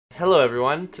Hello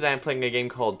everyone, today I'm playing a game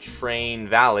called Train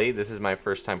Valley. This is my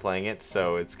first time playing it,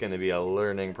 so it's gonna be a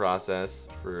learning process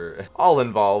for all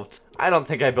involved. I don't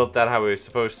think I built that how we were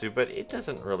supposed to, but it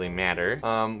doesn't really matter.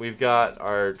 We've got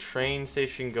our train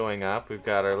station going up, we've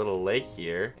got our little lake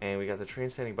here, and we got the train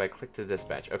standing by. Click to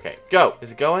dispatch. Okay, go!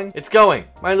 Is it going? It's going!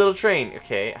 My little train!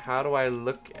 Okay, how do I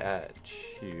look at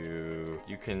you?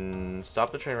 You can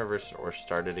stop the train, reverse, or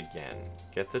start it again.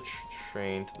 Get the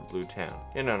train to the blue town.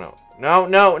 Yeah, no. No.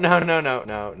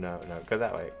 Go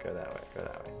that way, go that way.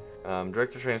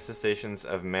 Direct the trains to stations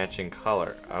of matching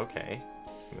color. Okay.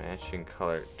 Matching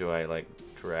color. Do I like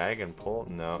drag and pull?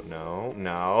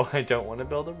 No. I don't want to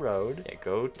build a road. Yeah,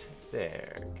 go to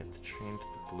there. Get the train to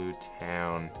the blue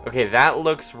town. Okay, that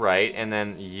looks right. And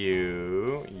then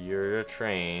you're a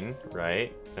train,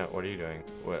 right? No, what are you doing?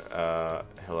 What?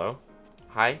 Hello?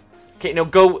 Hi? Okay, no,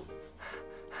 go.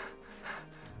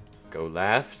 Go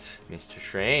left, Mr.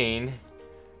 Train.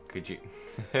 Could you?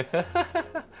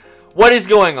 What is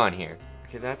going on here?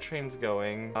 Okay, that train's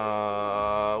going.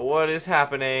 What is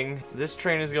happening? This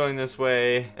train is going this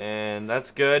way, and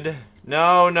that's good.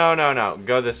 No.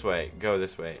 Go this way. Go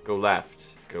this way. Go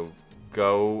left. Go.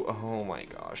 Oh my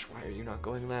gosh, why are you not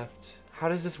going left? How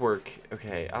does this work?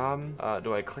 Okay,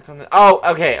 do I click on the? Oh,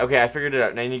 okay, I figured it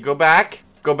out. Now you need to go back,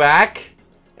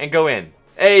 and go in.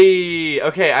 Hey,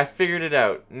 okay, I figured it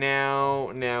out.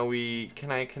 Now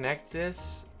can I connect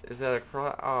this? Is that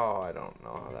across? Oh, I don't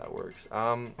know how that works.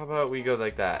 How about we go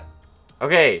like that?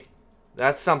 Okay,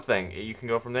 that's something. You can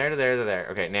go from there to there to there.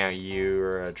 Okay, now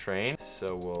you're a train,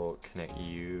 so we'll connect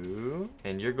you.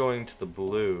 And you're going to the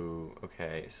blue.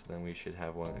 Okay, so then we should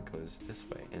have one that goes this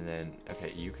way. And then,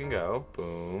 okay, you can go.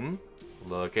 Boom.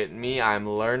 Look at me, I'm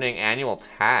learning annual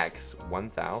tax,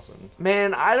 1,000.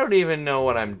 Man, I don't even know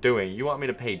what I'm doing. You want me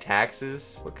to pay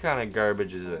taxes? What kind of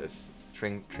garbage is this?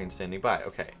 Train standing by,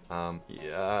 okay.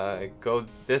 Go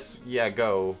this, yeah,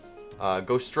 go.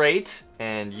 Go straight,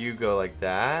 and you go like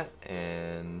that,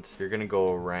 and you're gonna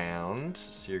go around.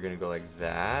 So you're gonna go like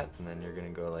that, and then you're gonna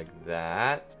go like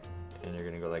that, and you're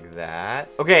gonna go like that.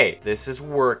 Okay, this is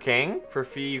working. For a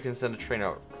fee, you can send a train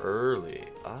out early.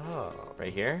 Oh,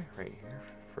 right here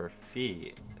for a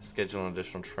fee. Schedule an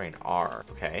additional train. R.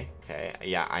 Okay.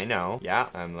 Yeah, I know. Yeah,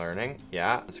 I'm learning.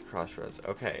 Yeah, it's a crossroads.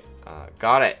 Okay,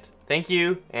 got it. Thank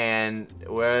you. And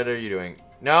what are you doing?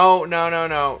 No. Yeah,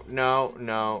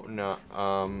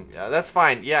 that's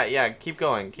fine. Yeah, keep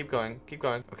going.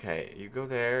 Okay, you go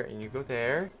there and you go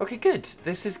there. Okay, good.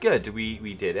 This is good.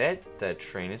 We did it. The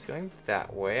train is going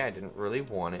that way. I didn't really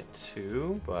want it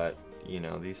to, but you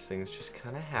know, these things just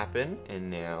kind of happen,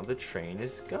 and now the train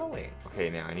is going.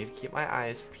 Okay, now I need to keep my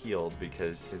eyes peeled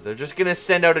because they're just gonna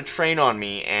send out a train on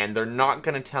me and they're not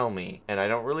gonna tell me, and I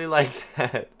don't really like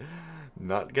that.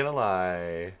 Not gonna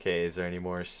lie. Okay, is there any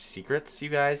more secrets you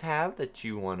guys have that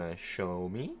you want to show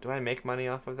me? Do I make money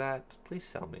off of that? Please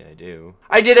tell me I do.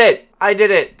 I did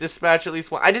it! Dispatch at least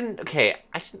one. I didn't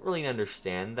really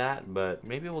understand that, but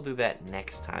maybe we'll do that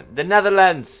next time. The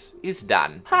Netherlands is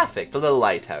done. Perfect. The little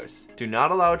lighthouse. Do not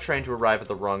allow a train to arrive at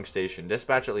the wrong station.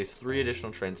 Dispatch at least 3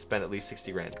 additional trains. Spend at least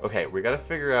 60 grand. Okay, we gotta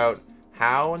figure out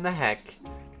how in the heck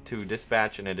to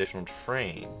dispatch an additional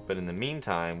train. But in the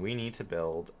meantime, we need to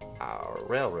build our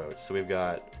railroad. So we've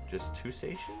got just 2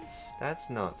 stations. That's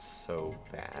not so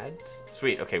bad.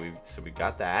 Sweet. Okay, we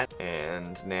got that.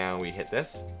 And now we hit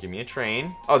this. Give me a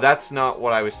train. Oh, that's not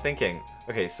what I was thinking.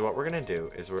 Okay, so what we're gonna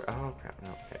do is oh crap, no,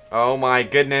 okay. Oh my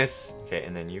goodness. Okay,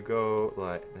 and then you go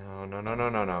like,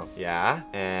 no. Yeah,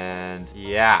 and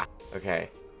yeah.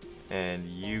 Okay, and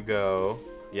you go.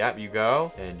 Yep, you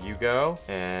go,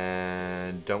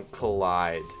 and don't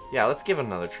collide. Yeah, let's give it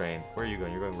another train. Where are you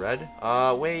going? You're going red?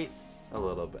 Wait a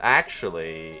little bit.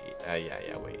 Actually,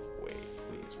 yeah, wait,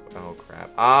 please. Oh,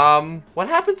 crap. What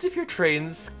happens if your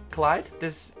trains collide?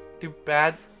 Do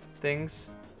bad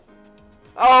things?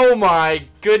 Oh my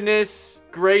goodness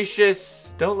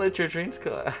gracious. Don't let your trains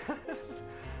collide.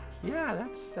 Yeah,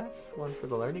 that's one for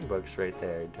the learning books right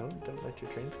there. Don't let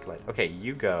your trains collide. Okay,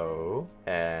 you go,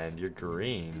 and you're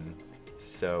green.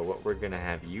 So what we're gonna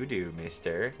have you do,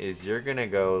 mister, is you're gonna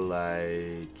go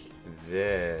like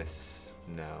this.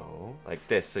 No, like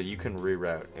this, so you can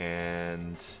reroute.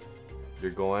 And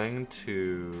you're going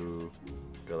to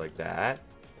go like that.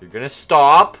 You're gonna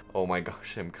stop. Oh my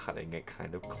gosh, I'm cutting it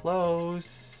kind of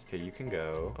close. Okay, you can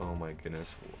go. Oh my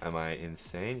goodness, am I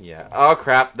insane? Yeah. Oh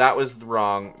crap, that was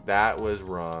wrong. Okay,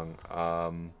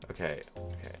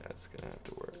 that's gonna have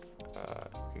to work. You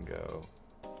can go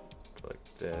like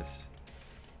this.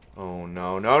 Oh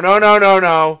no. Oh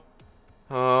no.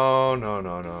 Oh,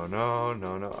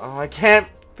 I can't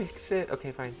fix it. Okay,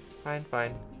 fine.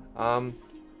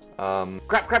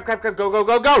 Crap, crap, crap, crap, go, go,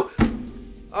 go, go!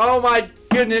 Oh my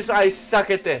goodness, I suck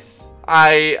at this.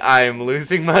 I'm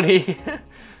losing money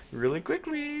really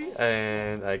quickly,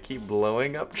 and I keep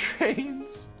blowing up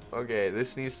trains. Okay,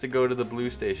 this needs to go to the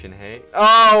blue station, hey?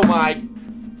 Oh my...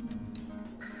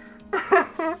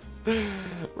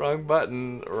 Wrong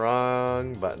button,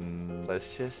 wrong button.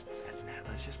 Let's just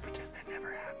pretend that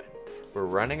never happened. We're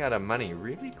running out of money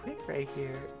really quick right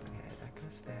here. Okay, that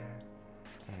goes there,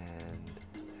 and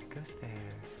that goes there,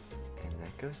 and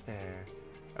that goes there.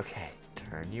 Okay,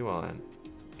 turn you on.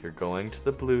 You're going to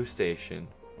the blue station.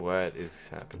 What is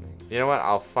happening? You know what?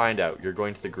 I'll find out. You're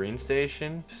going to the green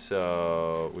station.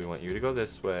 So we want you to go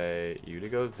this way. You to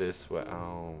go this way.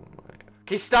 Oh my.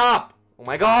 Okay, stop! Oh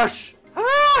my gosh!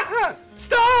 Ah!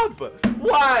 Stop!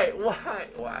 Why?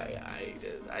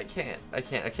 I can't.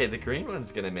 Okay, the green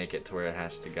one's gonna make it to where it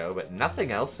has to go, but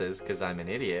nothing else is because I'm an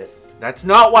idiot. That's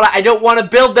not what I don't want to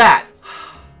build that!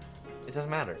 It doesn't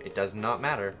matter. It does not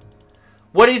matter.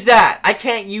 What is that? I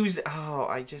can't use... Oh.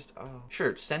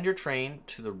 Sure, send your train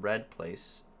to the red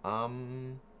place.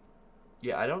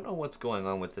 Yeah, I don't know what's going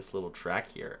on with this little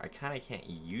track here. I kind of can't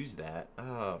use that.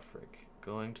 Oh, frick.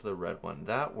 Going to the red one.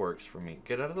 That works for me.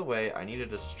 Get out of the way. I need to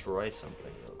destroy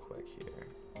something real quick here.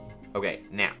 Okay,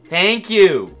 now. Thank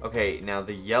you! Okay, now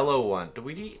the yellow one. Do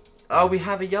we need... Oh, we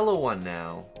have a yellow one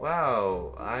now.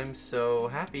 Wow, I'm so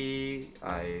happy.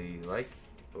 I like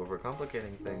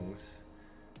overcomplicating things.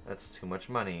 That's too much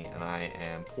money, and I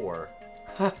am poor.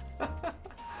 Oh,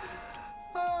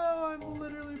 I'm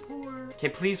literally poor. Okay,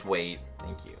 please wait.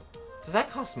 Thank you. Does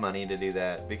that cost money to do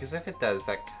that? Because if it does,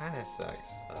 that kind of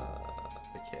sucks.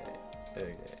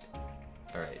 Okay.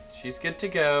 Alright, she's good to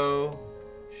go.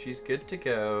 She's good to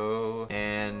go.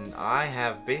 And I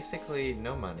have basically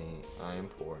no money. I am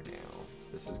poor now.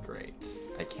 This is great.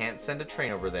 I can't send a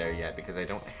train over there yet because I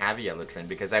don't have a yellow train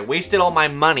because I wasted all my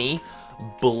money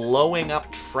blowing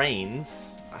up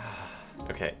trains.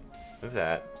 Okay, move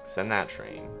that. Send that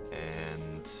train.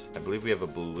 And I believe we have a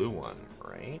blue one,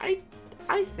 right?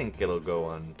 I think it'll go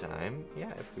on time.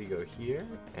 Yeah, if we go here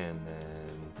and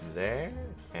then there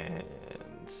and...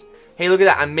 Hey, look at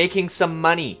that. I'm making some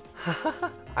money.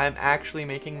 I'm actually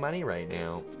making money right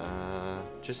now.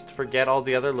 Just forget all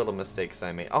the other little mistakes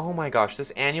I made. Oh my gosh,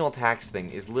 this annual tax thing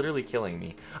is literally killing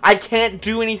me. I can't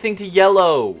do anything to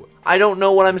yellow. I don't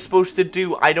know what I'm supposed to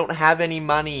do. I don't have any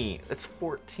money. It's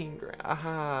 14 grand.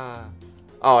 Aha.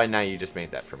 Oh, and now you just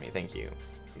made that for me. Thank you.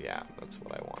 Yeah, that's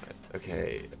what I wanted.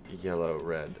 Okay, yellow,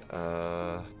 red.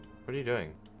 What are you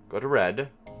doing? Go to red.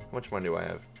 How much money do I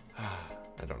have?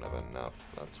 I don't have enough.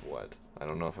 That's what. I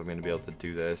don't know if I'm going to be able to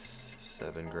do this.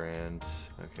 7 grand.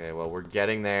 Okay, well, we're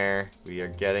getting there. We are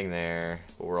getting there.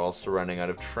 But we're also running out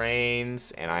of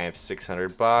trains, and I have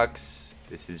 600 bucks.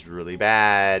 This is really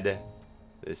bad.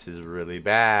 This is really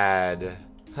bad.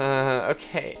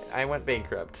 Okay, I went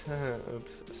bankrupt.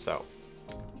 Oops. So,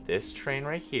 this train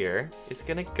right here is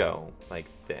going to go like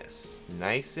this.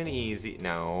 Nice and easy.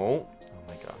 No. Oh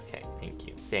my god. Okay, thank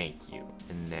you. Thank you.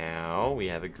 And now we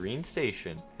have a green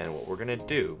station. And what we're going to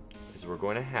do is we're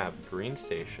going to have a green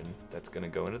station that's going to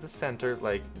go into the center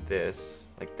like this,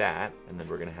 like that. And then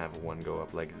we're going to have one go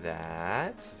up like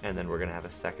that. And then we're going to have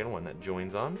a second one that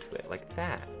joins onto it like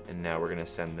that. And now we're going to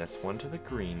send this one to the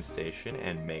green station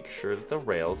and make sure that the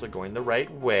rails are going the right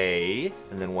way.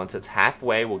 And then once it's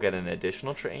halfway, we'll get an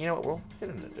additional train. You know what? We'll get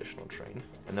an additional train.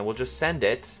 And then we'll just send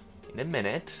it in a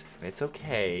minute. It's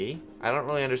okay. I don't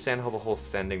really understand how the whole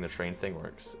sending the train thing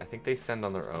works. I think they send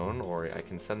on their own, or I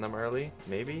can send them early,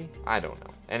 maybe? I don't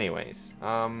know. Anyways,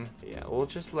 yeah, we'll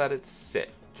just let it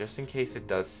sit, just in case it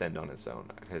does send on its own,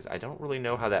 because I don't really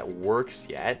know how that works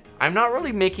yet. I'm not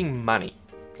really making money.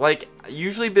 Like,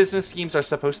 usually business schemes are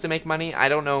supposed to make money. I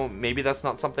don't know, maybe that's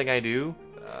not something I do.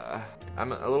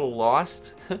 I'm a little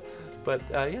lost. But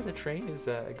yeah, the train is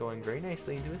going very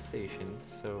nicely into a station,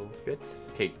 so good.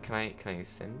 Okay, can I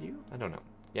send you? I don't know.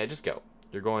 Yeah, just go.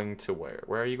 You're going to where?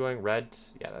 Where are you going? Red?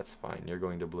 Yeah, that's fine. You're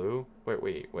going to blue?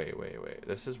 Wait.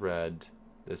 This is red.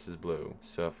 This is blue.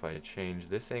 So if I change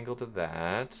this angle to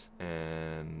that,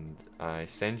 and I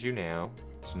send you now,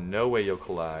 there's no way you'll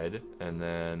collide. And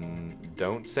then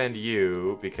don't send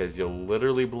you, because you'll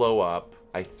literally blow up.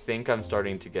 I think I'm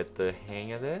starting to get the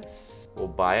hang of this. We'll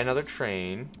buy another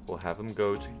train. We'll have them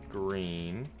go to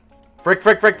green. Frick!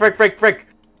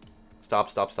 Stop.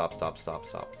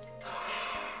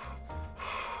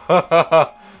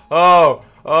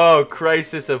 Oh,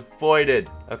 crisis avoided.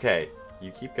 Okay,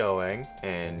 you keep going,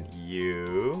 and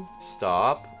you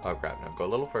stop. Oh crap, now go a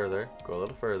little further.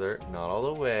 Not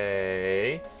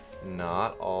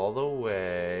all the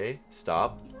way.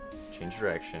 Stop. change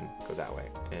direction. Go that way.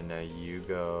 And now you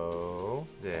go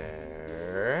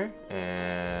there.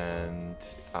 And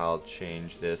I'll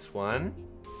change this one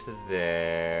to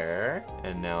there.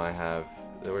 And now I have,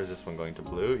 where's this one going to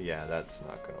blue? Yeah, that's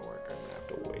not gonna work. I'm gonna have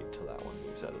to wait till that one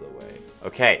moves out of the way.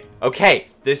 Okay, okay,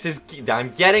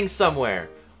 I'm getting somewhere.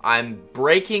 I'm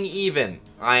breaking even.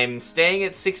 I'm staying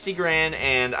at 60 grand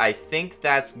and I think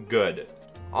that's good.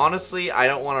 Honestly, I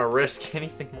don't want to risk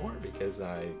anything more because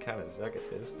I kind of suck at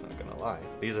this, not gonna lie.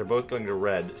 These are both going to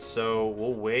red, so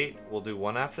we'll wait. We'll do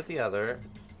one after the other.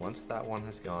 Once that one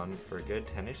has gone for a good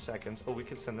 10-ish seconds. Oh, we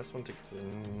could send this one to...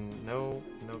 No,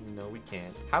 we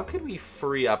can't. How could we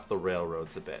free up the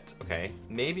railroads a bit, okay?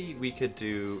 Maybe we could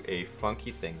do a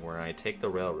funky thing where I take the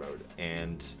railroad,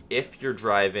 and if you're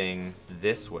driving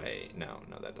this way... No,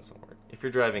 that doesn't work. If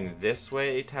you're driving this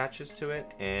way, it attaches to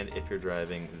it, and if you're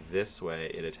driving this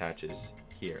way, it attaches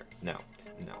here. No.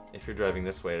 If you're driving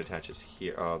this way, it attaches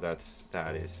here. Oh, that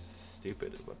is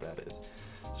stupid is what that is.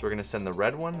 So we're gonna send the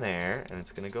red one there, and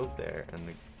it's gonna go there, and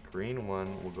the green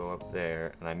one will go up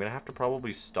there, and I'm gonna have to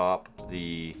probably stop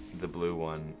the blue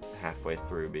one halfway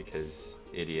through because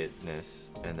idiotness.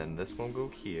 And then this one will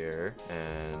go here,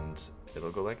 and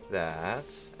it'll go like that,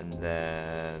 and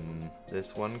then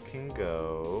this one can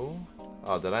go.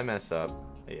 Oh, did I mess up?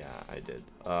 Yeah, I did.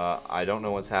 I don't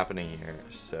know what's happening here,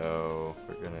 so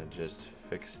we're gonna just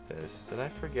fix this. Did I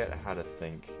forget how to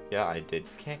think? Yeah, I did.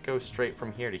 Can't go straight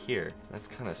from here to here. That's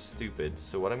kind of stupid.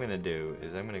 So what I'm gonna do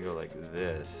is I'm gonna go like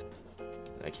this.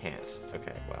 I can't.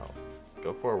 Okay, well,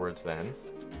 go forwards then.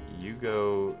 You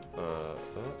go,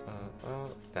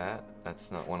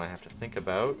 that's not one I have to think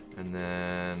about. And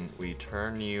then we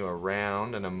turn you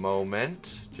around in a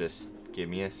moment. Just give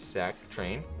me a sec,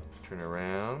 train. Turn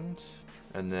around.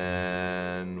 And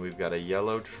then we've got a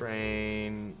yellow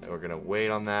train. We're gonna wait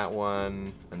on that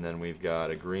one. And then we've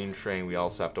got a green train. We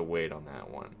also have to wait on that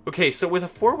one. Okay, so with a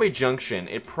four-way junction,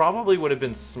 it probably would have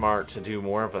been smart to do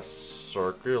more of a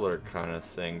circular kind of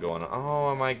thing going on.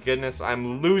 Oh my goodness,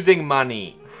 I'm losing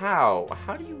money. How?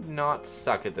 How do you not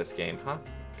suck at this game, huh?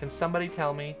 Can somebody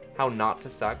tell me how not to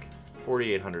suck?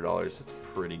 $4,800, that's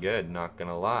pretty good, not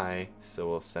gonna lie. So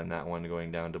we'll send that one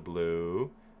going down to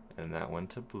blue. And that one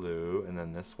to blue, and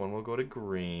then this one will go to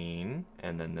green,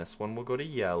 and then this one will go to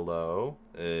yellow.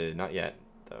 Not yet,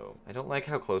 though. I don't like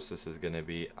how close this is gonna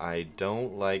be. I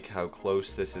don't like how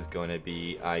close this is gonna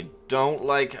be. I don't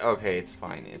like... Okay, it's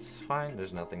fine. It's fine.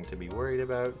 There's nothing to be worried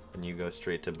about. And you go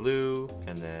straight to blue,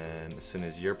 and then as soon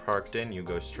as you're parked in, you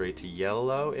go straight to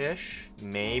yellow-ish.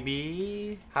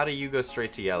 Maybe? How do you go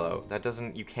straight to yellow? That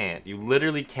doesn't... You can't. You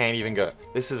literally can't even go...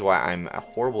 This is why I'm a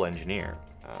horrible engineer.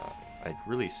 I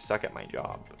really suck at my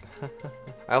job.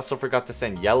 I also forgot to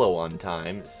send yellow on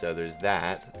time, so there's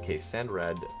that. Okay, send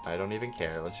red. I don't even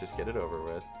care. Let's just get it over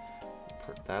with.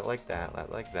 Put that like that,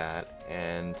 that like that.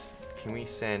 And can we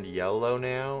send yellow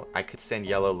now? I could send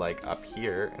yellow like up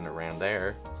here and around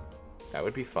there. That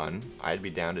would be fun. I'd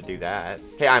be down to do that.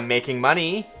 Hey, I'm making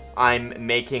money. I'm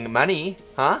making money.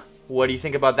 Huh? What do you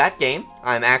think about that game?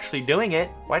 I'm actually doing it.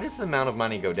 Why does the amount of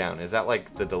money go down? Is that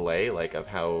like the delay, like of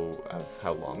how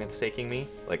long it's taking me?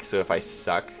 Like, so if I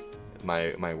suck,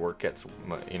 my work gets,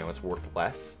 you know, it's worth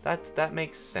less. That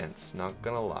makes sense. Not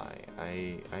gonna lie,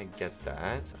 I get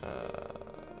that.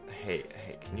 Hey,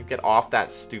 can you get off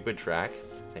that stupid track?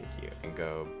 Thank you, and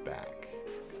go back.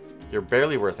 You're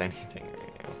barely worth anything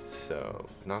right now. So,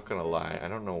 not gonna lie, I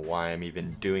don't know why I'm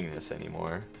even doing this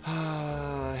anymore.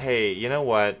 Hey, you know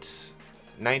what?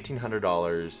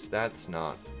 $1,900, that's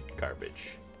not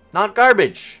garbage. Not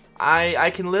garbage!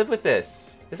 I can live with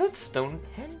this. Is that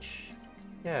Stonehenge?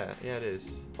 Yeah, it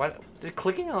is. Why, did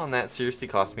clicking on that seriously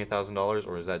cost me $1,000,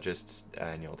 or is that just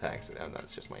annual taxes? Oh,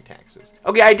 that's just my taxes.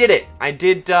 Okay, I did it! I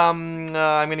did, I'm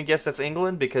gonna guess that's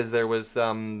England because there was,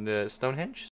 the Stonehenge.